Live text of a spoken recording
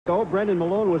Brendan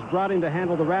Malone was brought in to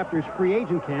handle the Raptors free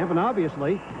agent camp and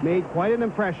obviously made quite an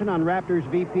impression on Raptors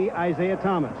VP Isaiah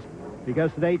Thomas,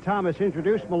 because today Thomas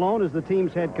introduced Malone as the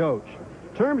team's head coach.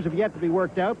 Terms have yet to be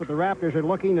worked out, but the Raptors are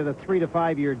looking at a 3- to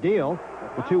 5-year deal.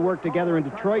 The two worked together in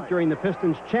Detroit during the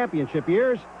Pistons' championship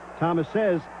years. Thomas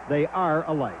says they are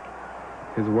alike.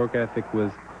 His work ethic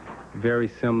was very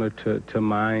similar to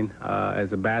mine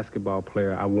as a basketball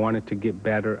player. I wanted to get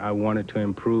better. I wanted to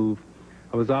improve.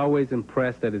 I was always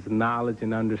impressed at his knowledge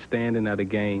and understanding of the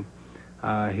game.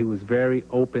 He was very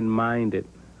open-minded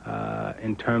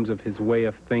in terms of his way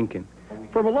of thinking.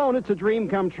 For Malone, it's a dream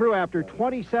come true after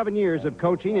 27 years of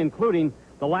coaching, including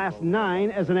the last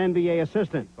 9 as an NBA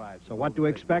assistant. So what to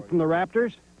expect from the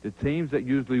Raptors? The teams that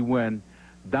usually win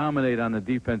dominate on the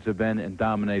defensive end and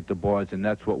dominate the boards, and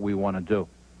that's what we want to do.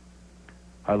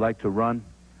 I like to run.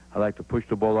 I like to push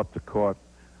the ball up the court.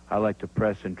 I like to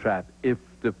press and trap if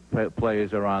the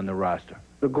players are on the roster.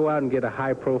 To go out and get a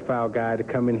high-profile guy to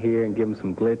come in here and give him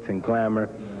some glitz and glamour,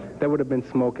 that would have been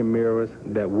smoke and mirrors.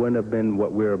 That wouldn't have been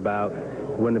what we're about.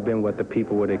 Wouldn't have been what the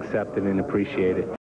people would have accepted and appreciated.